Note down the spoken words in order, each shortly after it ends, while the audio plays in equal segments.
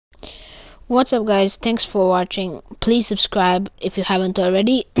What's up, guys? Thanks for watching. Please subscribe if you haven't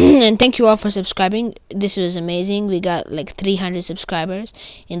already. And thank you all for subscribing. This was amazing. We got like 300 subscribers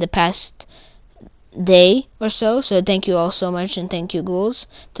in the past day or so. So thank you all so much, and thank you, ghouls.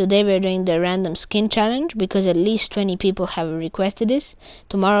 Today we're doing the random skin challenge because at least 20 people have requested this.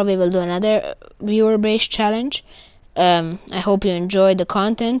 Tomorrow we will do another viewer-based challenge. I hope you enjoyed the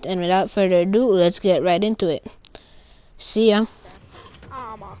content, and without further ado, let's get right into it. See ya.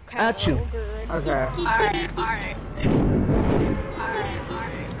 At you. Okay. Alright.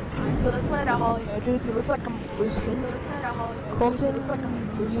 So let's let out all your dudes. You look like a blue skin. Colton, you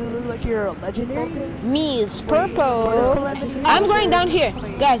look like you're a legendary. Me is purple. I'm going down here,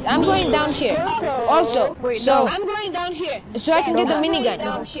 guys. I'm going down here. Also, so I'm going down here, so I can get the minigun.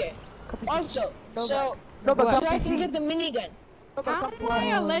 Also, so I can get the minigun.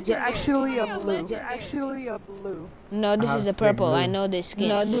 You're actually a blue. No, this is a purple. I know this skin.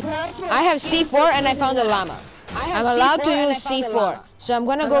 I have C4 and I found a llama. I'm allowed to use C4, so I'm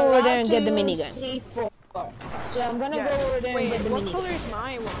gonna go over there and get the minigun. What color is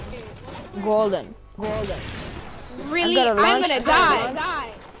my one? Golden. Really? I'm gonna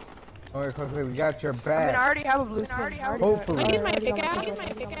die. Alright, quickly, we got your back. I mean, I already have a blue skin. Hopefully. Can I use my pickaxe?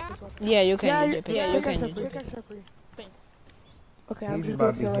 Yeah, you can use it. Yeah, You can use it. Thanks. Okay, I'm He's just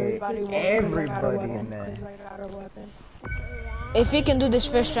about gonna to kill hit everybody in there. because I got a weapon. If we can do this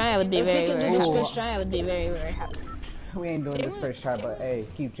first try, I would be very happy. We ain't doing this first try, but hey,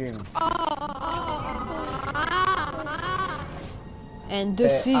 keep dreaming. And the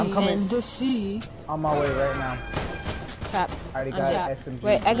sea. On my way right now. Crap. I already got SMG.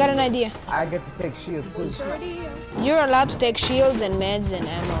 Wait, I got an idea. I get to take shields too. You're allowed to take shields and meds and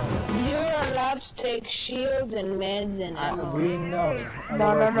ammo. We know.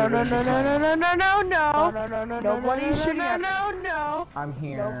 No. Nobody's shooting at me. I'm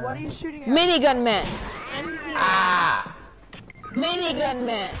here. Nobody's shooting at me. Minigun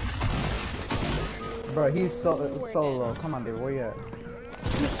man. Bro, he's so low. Come on, dude. Where you at?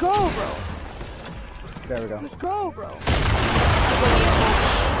 Let's go, bro. There we go. Let's go, bro.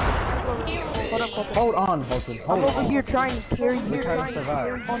 Hold on, Holton. I'm Hold over on. here trying to carry you. We're trying to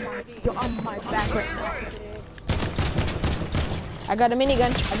survive. On my back right now. I got a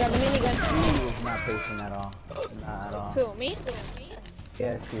minigun. He is not patient at all. Not at all. Who, me?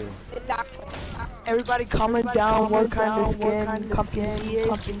 Yes, he is. It's actually. Everybody comment down what kind of skin Comfy C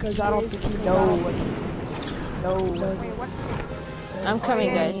is, because I don't think you know what he is. No. Wait, what's I'm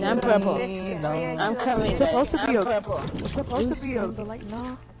coming, guys. I'm purple. I'm coming. It's supposed to be a purple. It's supposed to be a like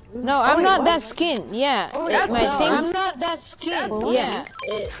no. No, I'm not that skin. Yeah. that's My not- things. I'm not that skin. Yeah.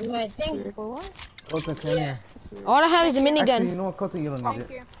 My things. Colton, come here. All I have is a Actually, minigun. you know what, Colton? You don't need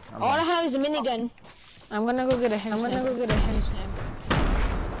it. All I have is a minigun. I'm gonna go get a hem sniper.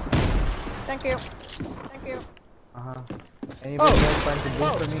 Thank you. Anybody else find the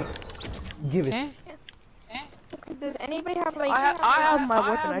good for me? Give it. Does anybody have like? I have my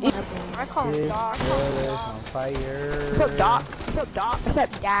weapon. I don't have one. I call him This Doc. girl is on fire. What's up, Doc? What's up,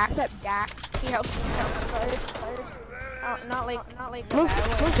 Dak? He helps players. Oh, not like the Looks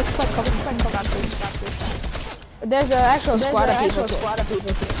bad way. like Comfy C. Got this. There's an actual squad of people.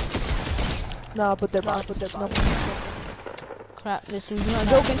 No, but they're bots. Crap, this dude's not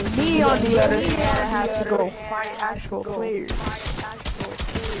joking. Me on the other hand, I have to go fight actual players.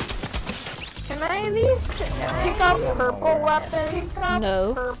 Can I at least pick up purple weapons?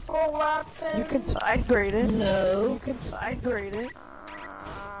 No. You can side grade it. No.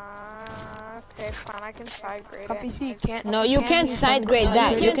 Okay, fine. I can side grade Comfy it. C, you can't. No, you can't be side grade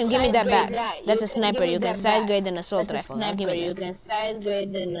that. You can give me that back. that. That's a sniper. You can side grade an assault rifle. Now give me You that. can side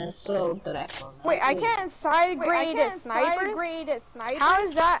grade an assault rifle. Wait, I can't side grade a sniper. How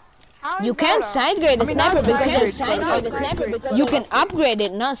is that? You can't side grade a sniper because side you're grade, side Side grade grade. the sniper because You can upgrade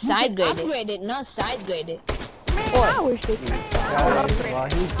it, not side grade it. upgrade it, not side grade it. I wish they could. While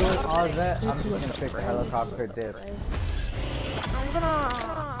he's doing all that, I'm just gonna pick a helicopter dip. I'm gonna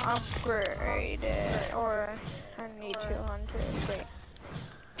upgrade it, or I need 200. Wait.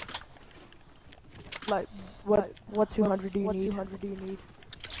 Like, what 200 do you need?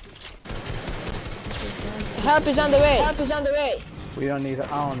 Help is on the way. We don't need. I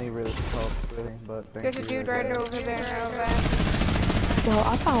don't need really help, really, but thank There's a you. dude right over there. Well,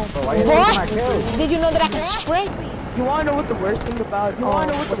 I found. Bro, why you taking my kills? Did you know that I can spray? You wanna know what the worst thing about? What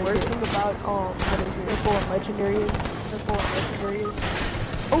is it? Purple and legendary is?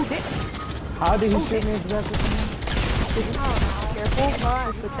 Oh, damn! How did he shoot me exactly? Careful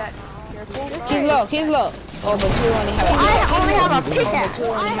with that. Careful. He's low. Oh, but you only have a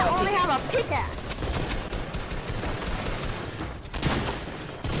only have a pickaxe.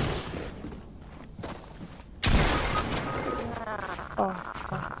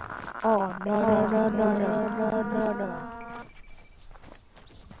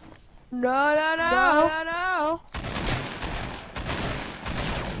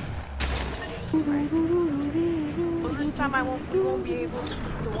 Right. Well, this time we won't be able.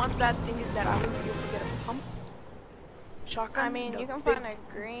 The one bad thing is that I won't be able to get a pump. Shotgun. I mean, no, you can big- find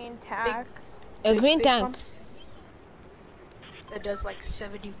a green tack. A green big tank. pumps that does like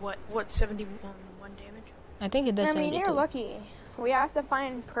 71 damage. I think it does I mean, 72. you're lucky. We have to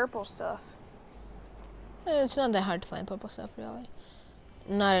find purple stuff. It's not that hard to find purple stuff, really.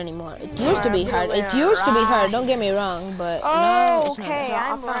 Not anymore. It used to be I'm gonna hard. It let used to be hard. ride. Don't get me wrong, but Oh, now it's not. okay. No,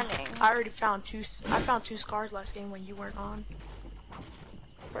 I'm running. I already found two. I found 2 scars last game when you weren't on.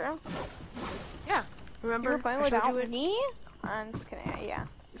 Bro, Yeah, you remember? were playing I showed without you it. me? I'm just kidding. Yeah.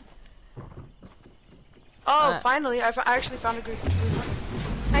 Oh, finally! I actually found a green weapon.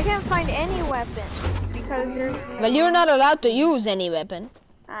 I can't find any weapon because there's. No... Well, you're not allowed to use any weapon.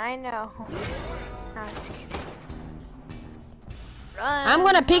 I know. I'm just kidding. Run. I'm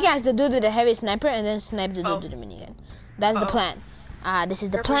gonna pickaxe the dude with the heavy sniper and then snipe the dude Oh. with the minigun. That's the plan. This is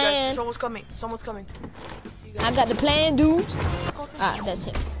the Careful, guys, plan. someone's coming. Someone's coming. See you I guys. got the plan, dudes. Colton. That's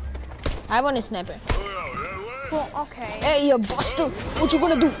him. I want a sniper. Well, okay. Hey, you buster! What you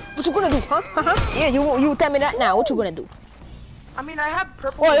gonna do? What you gonna do? Huh? Yeah, you tell me that now. What you gonna do? I mean, I have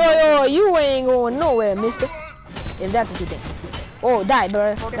purple. Oh, you ain't going nowhere, mister. If that's what you think. Oh, die,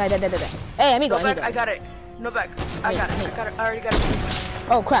 bro. Die. Hey, amigo, No back. amigo. I got it. No back. I got it. Wait. I got it. I already got it.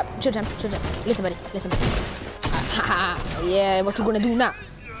 Oh, crap. Chill, champ. Listen, buddy. Listen. Yeah, what you gonna do now?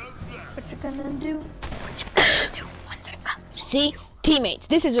 What you gonna do? See? Teammates.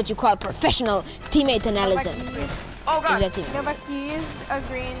 This is what you call professional teammate analysis. Oh Is god. that teammate? No, but you used a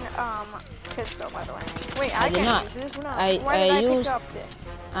green pistol, by the way. Wait, I I did can't not. use this. No. I Why did I used- pick up this?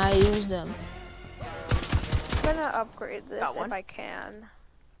 I use them. I'm gonna upgrade this Got one. if I can.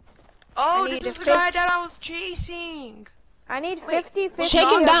 Oh, I need this is a the guy fifth- that I was chasing. I need 50-50. Shake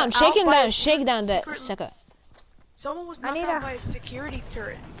him down. out Shake him by down. a Shake down that secret- sucker. Someone was I knocked need out a- by a security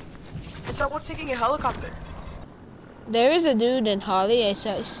turret. And someone's taking a helicopter. There is a dude in Holly. I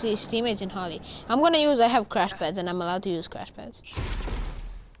saw his teammates in Holly. I have crash pads and I'm allowed to use crash pads.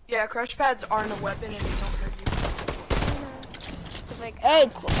 Yeah, crash pads aren't a weapon and they don't hurt you. Like, Hey,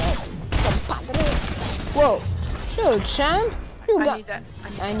 whoa, yo, champ, you I got. need that.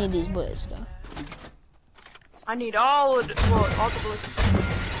 I need these bullets though. I need all of the, well, all the bullets.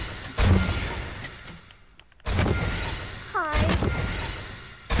 hi.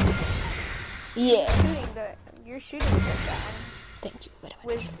 Yeah, You're shooting the guy thank you. Wait.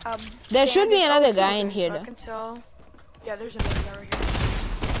 with There should be bandage another also. guy in Okay, here so I though. can tell. Yeah, there's another guy right here.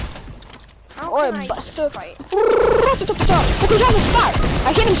 How Oi, can I buster. fight? Okay, he has a spot.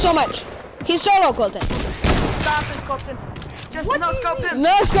 I hit him so much. He's solo, Colton. Stop this, Colton. Just no scope him.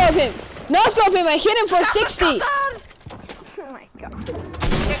 No scope him. No scope him. I hit him for 60. Colton! Oh my god.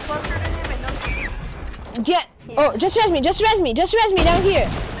 Get closer to him and no scope him. Get. Oh, just res me down here.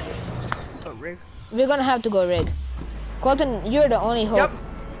 Oh, Rick. We're gonna have to go rig. Colton, you're the only hope. Yep.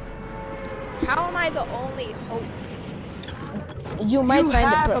 How am I the only hope? You might You find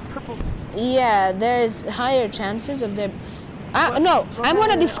have the a purple. Yeah, there's higher chances of there. No, I'm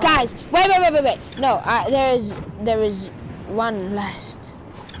gonna disguise. Wait. No, there is one last.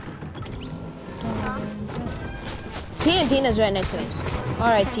 Tina's right next to me.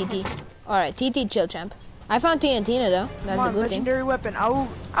 Alright, TT. Alright, TT, chill, champ. I found Tina though. That's Come the on, good thing. legendary weapon. I will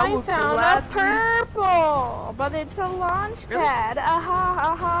I found a gladly- purple, but it's a launch pad.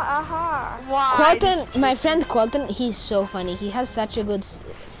 Aha. Why? Colton, my friend Colton, he's so funny. He has such a good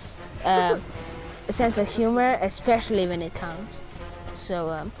sense of humor, especially when it counts.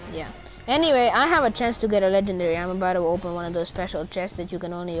 So, yeah. Anyway, I have a chance to get a legendary. I'm about to open one of those special chests that you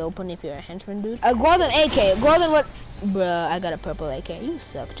can only open if you're a henchman dude. A golden AK. Golden what? Bruh, I got a purple AK. You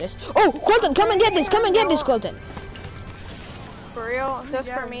suck, Jess. Oh, Colton, come and get this. Come and get this, Colton. For real? Just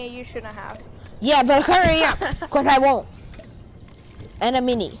for me, you shouldn't have. Yeah, but hurry up, cause I won't. And a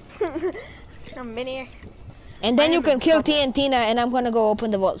mini. A mini. And then you can kill T and Tina, and I'm gonna go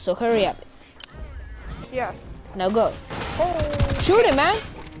open the vault. So hurry up. Yes. Now go. Oh. Shoot him, man.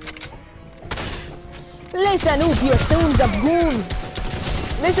 Listen up, you sons of goons.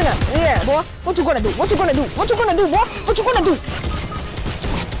 Listen up. Yeah, boy. What you gonna do? What you gonna do? What you gonna do, boy? What you gonna do?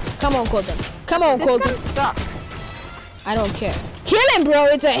 Come on, Colton. Come on, This Colton. gun sucks. I don't care. Kill him, bro.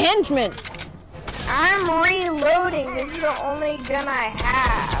 It's a henchman. I'm reloading. This is the only gun I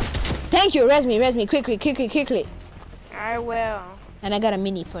have. Thank you. Res me. Quickly. I will. And I got a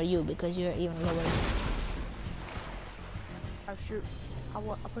mini for you because you're even lower. Oh shoot.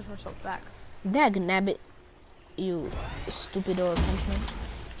 I'll push myself back. Dag nabbit. You stupid old henchman.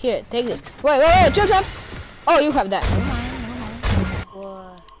 Here, take this. Wait. Chill, champ. Oh, you have that.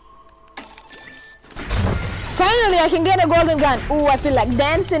 Finally, I can get a golden gun. Ooh, I feel like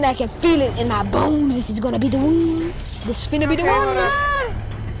dancing. I can feel it in my bones. This is gonna be the one. This is gonna be the Oh, one. yeah!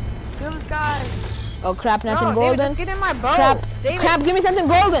 Kill this guy. Oh crap, nothing No, golden. David, just get in my boat. Crap, David. crap, give me something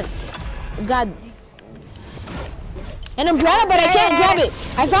golden. God. An umbrella, but I can't grab it.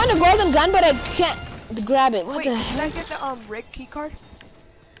 I found a golden gun, but I can't grab it. What Wait, the can heck? I get the rig key card?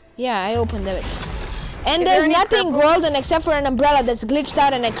 Yeah, I opened it. And Is there there's any nothing purple? golden except for an umbrella that's glitched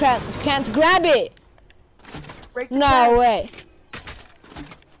out and I can't grab it. Break the No chest. way.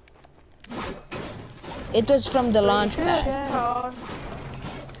 It was from the launch pad. So,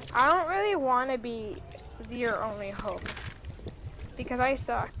 I don't really want to be your only hope. Because I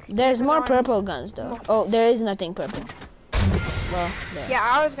suck. There's Even more though purple guns though. Oh, there is nothing purple. Well, there. Yeah,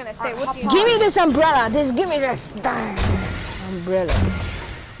 I was gonna say, what do you Give me this umbrella. Give me this darn umbrella.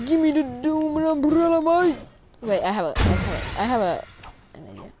 Give me the doom umbrella, boy. Wait, I have an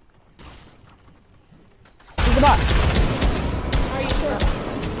idea. He's a bot. Are you sure?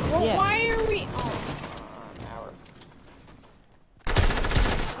 Well, Yeah. why are we? Oh, now we're...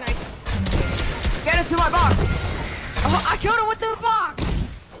 Nice. Get into my box. Oh, I killed him with the box.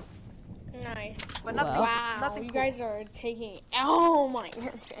 Nice. But nothing. Wow, Nothing. you Cool. guys are taking. Oh my.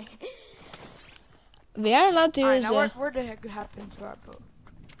 We are allowed to Alright, use. now where the heck happened to our boat?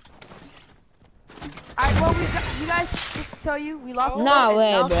 Alright, well, you guys, just to tell you, we lost the No boat, and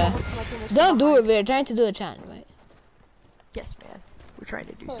way, now bruh. someone's selecting us from Don't do it. behind. We're trying to do a challenge, right? Yes, man. We're trying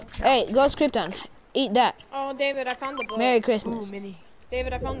to do some Hey, challenges. go Krypton. Eat that. Oh, David, I found the boat. Merry Ooh, Christmas. mini.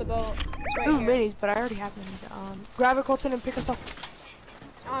 David, I found the boat. It's right Ooh, here. minis, but I already have them. Grab it, Colton, and pick us up.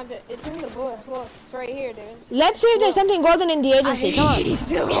 Oh, it's in the bush. Look, it's right here, David. Let's see if there's something golden in the agency. Come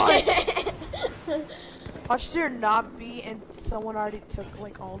on. Watch there not be, and someone already took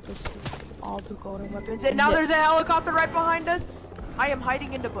like all the golden weapons, and now there's a helicopter right behind us. I am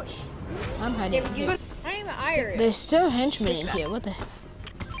hiding in the bush. I'm hiding. David, you. I'm Irish. There's still henchmen in here. What the heck?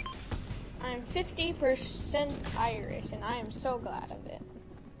 I'm 50% Irish, and I am so glad of it.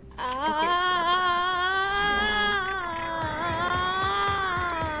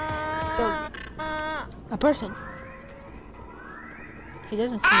 A person. He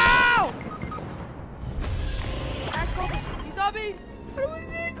doesn't see me. Ow! Nice, Colton. He's on me. Come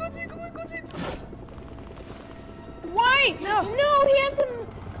on, Colton. Why? No. No, he has some.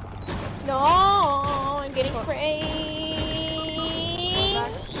 No, I'm getting sprayed.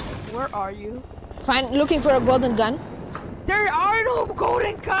 Where are you? Looking for a golden gun. There are no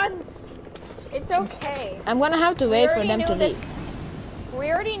golden guns. It's okay. I'm gonna have to We wait for already them knew to this. leave.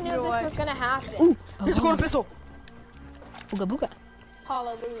 We already knew You know this what? was gonna happen. Ooh, Here's a golden pistol. Booga booga.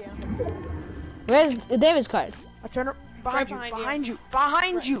 Hallelujah. Where's David's card? I turn her Right behind you.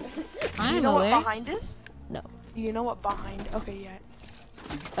 Behind you. I You am know what aware. behind is? No. Do you know what behind? Okay,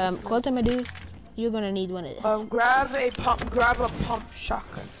 yeah. Colton, my dude, you're gonna need one of them. Grab a pump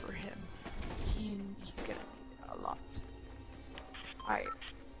shotgun for him. He's gonna need a lot. Alright.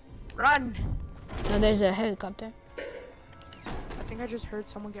 Run! No, there's a helicopter. I think I just heard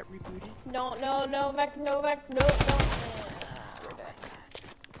someone get rebooted. No, Vec, no. We're dead.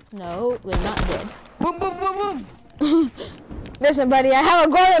 No, we're not dead. Boom, boom, boom, boom! Listen, buddy, I have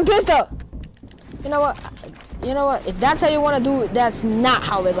a golden pistol. You know what? If that's how you want to do it, that's not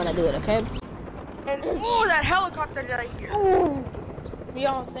how we're gonna do it, okay? And ooh, that helicopter that I hear. Ooh. We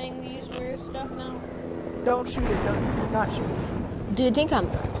all saying these weird stuff now. Don't shoot it. No, do not shoot it. Do you think I'm?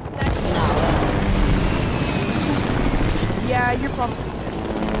 Yeah, you're probably.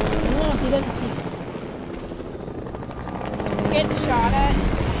 No, he doesn't see me. Get shot at.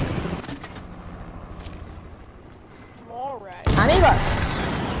 Alright. Amigos.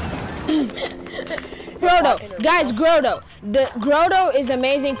 Grotto, guys, Grotto. The Grotto is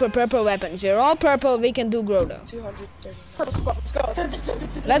amazing for purple weapons. We're all purple. We can do Grotto. 230. Let's go.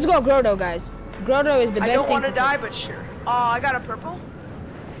 Let's go, Grotto, guys. Grotto is the I best don't thing. want to die, but sure. I got a purple.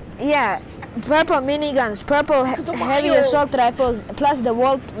 Yeah, purple miniguns, purple heavy assault rifles, plus the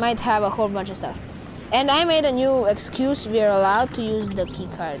Volt might have a whole bunch of stuff. And I made a new excuse. We are allowed to use the key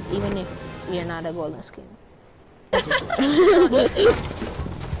card, even if we are not a golden skin. Yeah,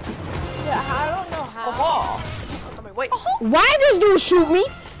 I don't know how. Oh, I mean, wait. Why this dude shoot me?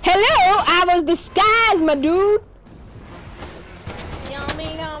 Hello, I was disguised, my dude.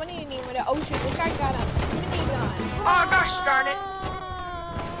 Yummy, oh shoot, this guy got a minigun. Oh gosh darn it!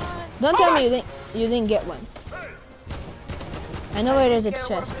 Don't tell me you didn't get one. I know where there's a Get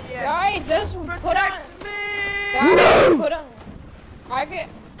chest. one, yeah. Guys, just put on. Protect me! Guys, put on. I get.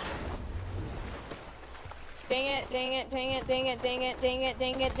 Dang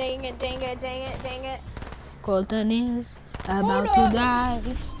it. Colton is about to die.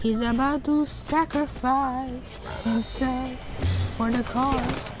 He's about to sacrifice himself for the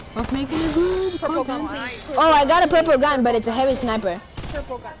cause of making a good Purple gun, content. please. Oh, I got a purple gun, but it's a heavy sniper.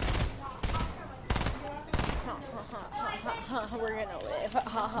 Purple gun. We're gonna live.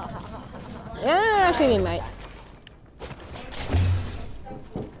 Yeah, actually we might.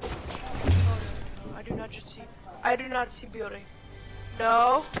 I do not see building.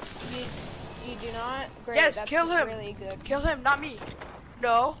 No. You do not? Great, Yes, that's kill him. Really good. Kill him, not me.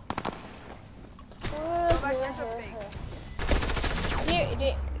 No. Go back there for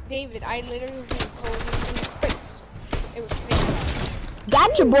fake. David, I literally told you in your face. It was fake.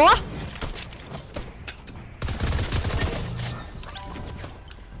 Gotcha, boy.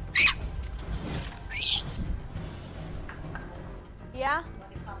 Yeah?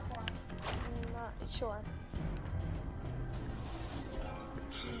 I'm not sure.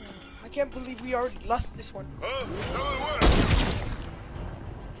 I can't believe we already lost this one.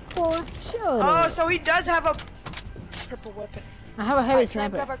 For sure. Oh, so he does have a purple weapon. I have a heavy Try and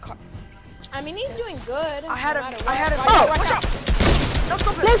sniper. cover cards. I mean, he's doing good. I had no him. matter I had him. what. Oh! Watch out! No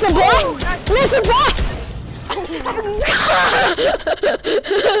scope it. Listen, boy! Oh, nice. Listen, boy!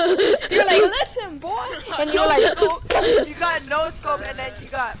 You're like, listen, boy. And you're No like, scope. You got no scope, and then you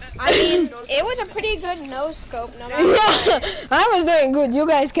got. I mean, no scope. it was a pretty good no scope, no matter what. I was doing good. You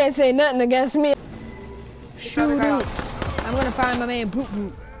guys can't say nothing against me. Cover Shoot guy. it. I'm gonna find my man Broot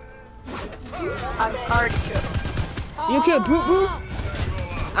Broot. I'm already killed. You killed Broot Broot?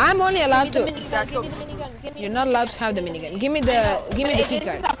 I'm only allowed Give me the to. minigun, give me the minigun, give me You're not allowed to have the minigun. Give me the key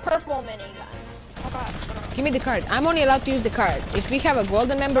This is card. a purple minigun. Give me the card. I'm only allowed to use the card. If we have a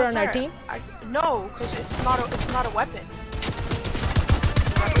golden member on our team. No, because it's not a weapon.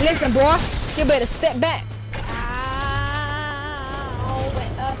 Listen, boy, you better step back. Ow,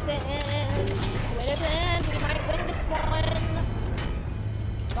 with a sin, we might win this one.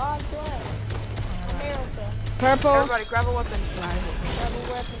 God bless America. Purple. Everybody, grab a weapon. Rebel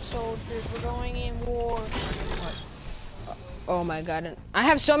weapon soldiers, we're going in war. Oh my god. I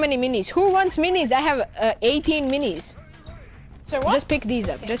have so many minis. Who wants minis? I have 18 minis. So what? Just pick these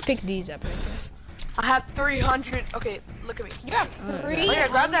up. Just pick these up. I have 300. Okay, look at me. You have 300? Oh yeah,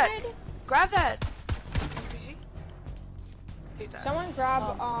 grab that. Grab that. Take that. Someone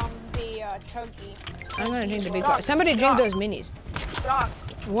grab the chuggy. I'm gonna drink the big card. Somebody drink those minis. Doc,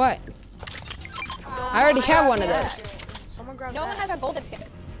 What? I already have one of those. someone grab No that. one has a golden skin.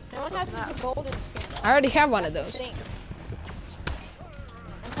 No one has a golden skin. I already have one of That's those. the thing.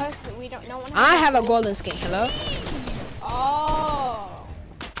 And plus, we don't. No one. I Has have a golden skin. Hello? Oh.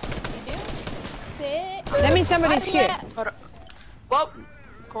 You do? Sit. That means somebody's here. Hold up. Well,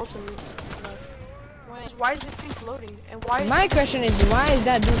 Colton. Wait. Why is this thing floating? And why is My question is, why is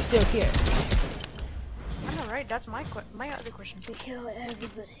that dude still here? I know, right? That's my other question. We kill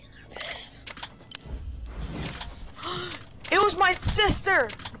everybody in our path. It was my sister.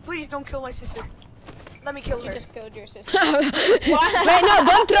 Please don't kill my sister. Let me kill You her. just killed your sister. Wait, no,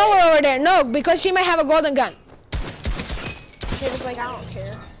 don't throw her over there. No, because she might have a golden gun. She was like, I don't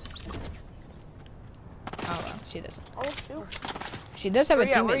care. Oh well, she doesn't. Oh shoot. She does have a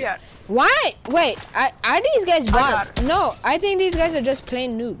Where you teammate. at? Why? Wait, are these guys got bots? No, I think these guys are just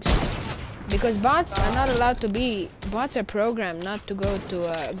plain noobs. Because bots are not allowed to be. Bots are programmed not to go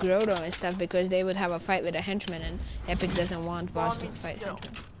to Grotto and stuff because they would have a fight with a henchman, and Epic doesn't want bots to fight henchmen.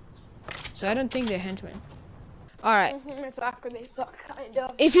 So I don't think they're henchmen. All right. Exactly, they suck, kind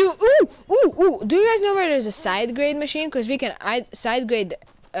of. If you do you guys know where there's a side grade machine? Because we can side grade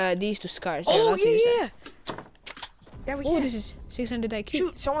these to scars. You're Oh allowed to use yeah. Yeah, we Oh, can. this is 600 IQ.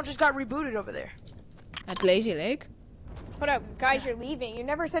 Shoot, someone just got rebooted over there. At Lazy Lake. Hold up, guys, you're leaving. You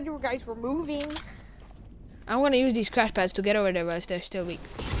never said you guys were moving. I'm gonna use these crash pads to get over there whilst they're still weak.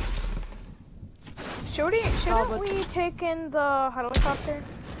 Shouldn't we take in the helicopter?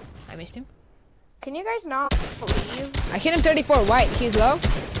 I missed him. Can you guys not leave? I hit him 34 white. He's low.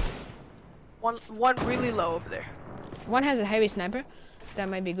 One really low over there. One has a heavy sniper. That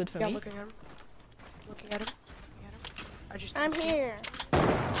might be good for Yeah, I'm me. looking at him. Looking at him. I'm here.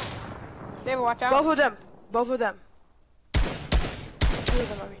 David, watch out. Both of them. Both of them. Two of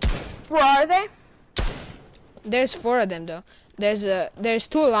them, I mean. Where are they? There's 4 of them though. There's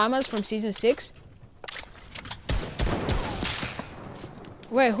 2 llamas from season 6.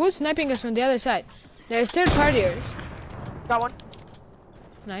 Wait, who's sniping us from the other side? There's third partiers. Got one.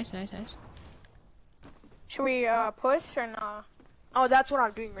 Nice, nice, nice. Should we push or not? Oh, that's what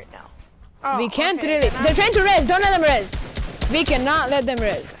I'm doing right now. Oh, We can't okay, really. then They're trying to res. Don't let them res. We cannot let them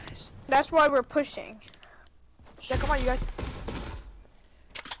res, guys. That's why we're pushing. Yeah, come on, you guys.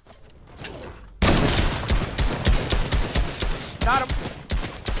 Got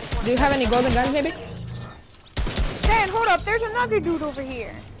him. Do you have any golden guns, maybe? Shane, hold up. There's another dude over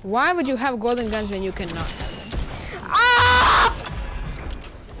here. Why would you have golden guns when you cannot? Ah!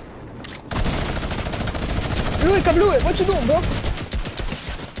 Blew it, blew it. What you doing, bro?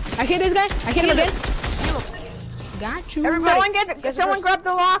 I hit this guy. I hit him again. Got you. Someone grab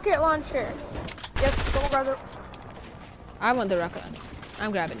the rocket launcher. Yes, someone grab the. I want the rocket launcher.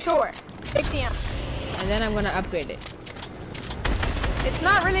 I'm grabbing it. Sure. Big damn. And then I'm gonna upgrade it. It's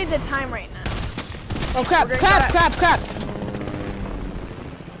not really the time right now. Oh crap! Crap!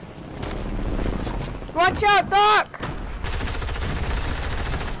 Watch out, Doc!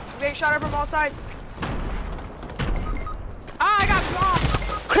 I'm getting shot at from all sides. Ah, I got bombed.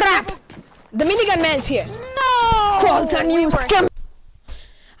 Crap! The minigun man's here. No! Colton, you We were- scum!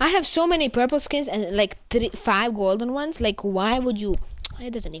 I have so many purple skins and like 5 golden ones. Like, why would you?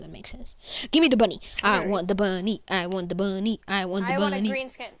 It doesn't even make sense. Give me the bunny. I want the bunny. I want the bunny. I want the I bunny. want a green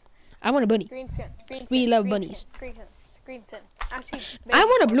skin. I want a bunny. Green skin. Green We skin. love green bunnies. Skin, green skin. Actually, I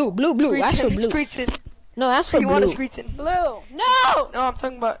want a blue. Ask for blue. Screeching. No, ask for You blue. want a screeching? blue. No! No, I'm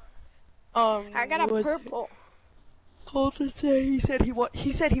talking about. I got a what was it? purple. Colton said he said he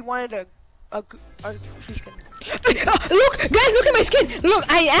wanted a tree skin. Look, guys, look at my skin. Look,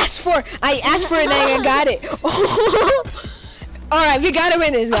 I asked for it and I got it. All right, we gotta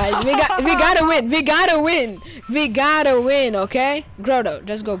win this, guys. We gotta win. We gotta win. Okay, Grotto,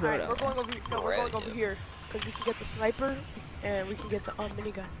 just go, Alright, Grotto. we're going over here because we can get the sniper and we can get the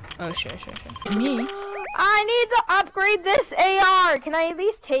minigun. Oh, sure. To me, I need to upgrade this AR. Can I at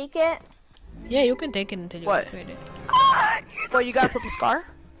least take it? yeah, you can take it until you What? upgrade it. Well, you got a purple scar?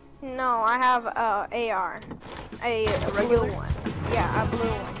 No, I have AR. A blue one. Yeah, a blue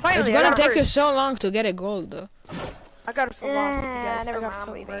one. Finally, It's I gonna got take you hers. so long to get a gold, though. I got it from Ross. Yes, never I got mind, it from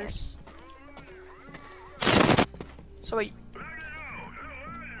I'll leave it. Ross. So wait,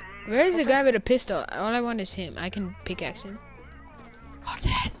 Where is the guy with a pistol? All I want is him. I can pickaxe him.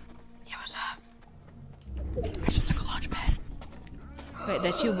 Colton. Yeah, what's up? I just took a launch pad. Wait,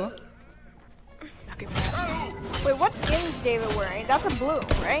 that's you, bro. Okay. Wait, what skins David wearing? That's a blue,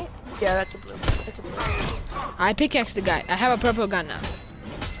 right? Yeah, that's a blue. That's a blue. I pickaxe the guy. I have a purple gun now.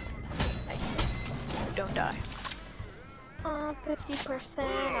 Nice. Don't die. 50%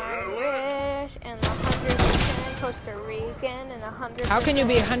 Irish and 100% Costa Rican and 100%. How can you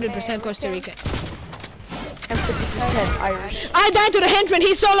be 100% Costa Rican? And 50% Irish. I died to the henchman.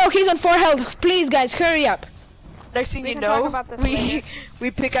 He's so low. He's on 4 health. Please, guys, hurry up. Next thing We you can talk know, about this we later.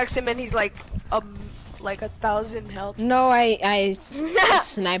 we pickaxe him and he's like 1,000 health. No, I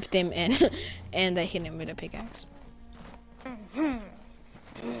sniped him and I hit him with a pickaxe.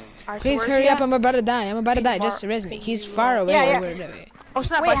 Alright, so Please where's hurry he up. at? I'm about to die. Can Just you res me. can He's you, far away. Yeah. Over there. Oh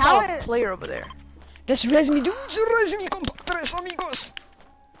snap! Wait, I saw how a is- player over there. Just res me, dude. Just res me, compadres, amigos.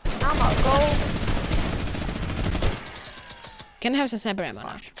 I'ma go. Can I have some sniper ammo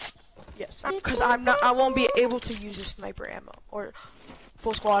now? Yes, because I won't be able to use a sniper ammo or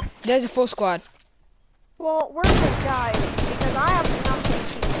full squad. There's a full squad. Well, we're gonna die because I have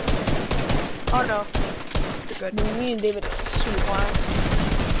nothing to Oh no, you're good. Me and David. Sweet.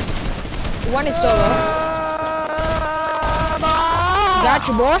 One is solo. Got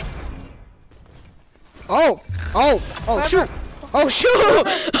you, boy. Oh, shoot. Oh, shoot.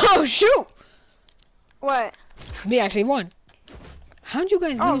 Oh, shoot. What? We actually won. How'd you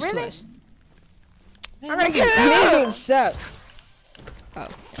guys Oh, lose really? to us? Man, Alright, these dudes suck. Oh.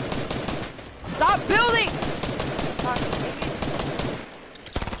 Stop building!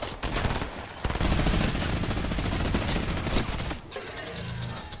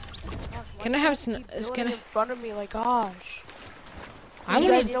 Can I have Keep can building I? in front of me? Like, gosh. I You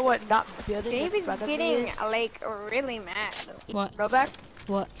guys would. know what not building in David's front of me getting is? like really mad. What? No back?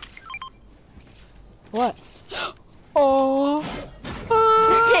 What? What? Oh.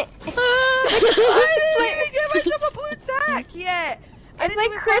 Oh. I didn't even get myself a blue tack yet. I It's didn't like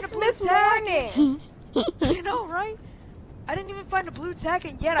even find a blue Christmas tack. morning. You know, right? I didn't even find a blue tack,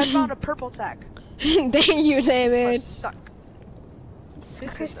 and yet I found a purple tack. Thank you, This David. must suck. It's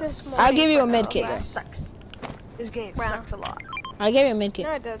This is Christmas a- I'll give you a morning med for kit. us. This sucks. This game Wow. sucks a lot. I'll give you a medkit.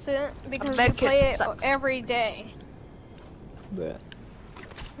 No, it doesn't because med you kit play it sucks. every day. Bruh.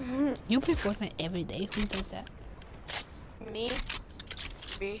 You play Fortnite every day? Who does that? Me?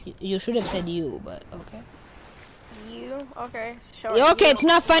 Me? You should have said you, but okay. You? Okay, sure. Okay, you. it's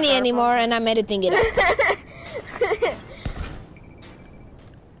not funny anymore, and I'm editing it out.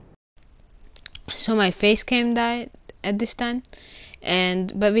 So my face cam died at this time,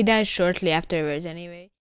 but we died shortly afterwards anyway.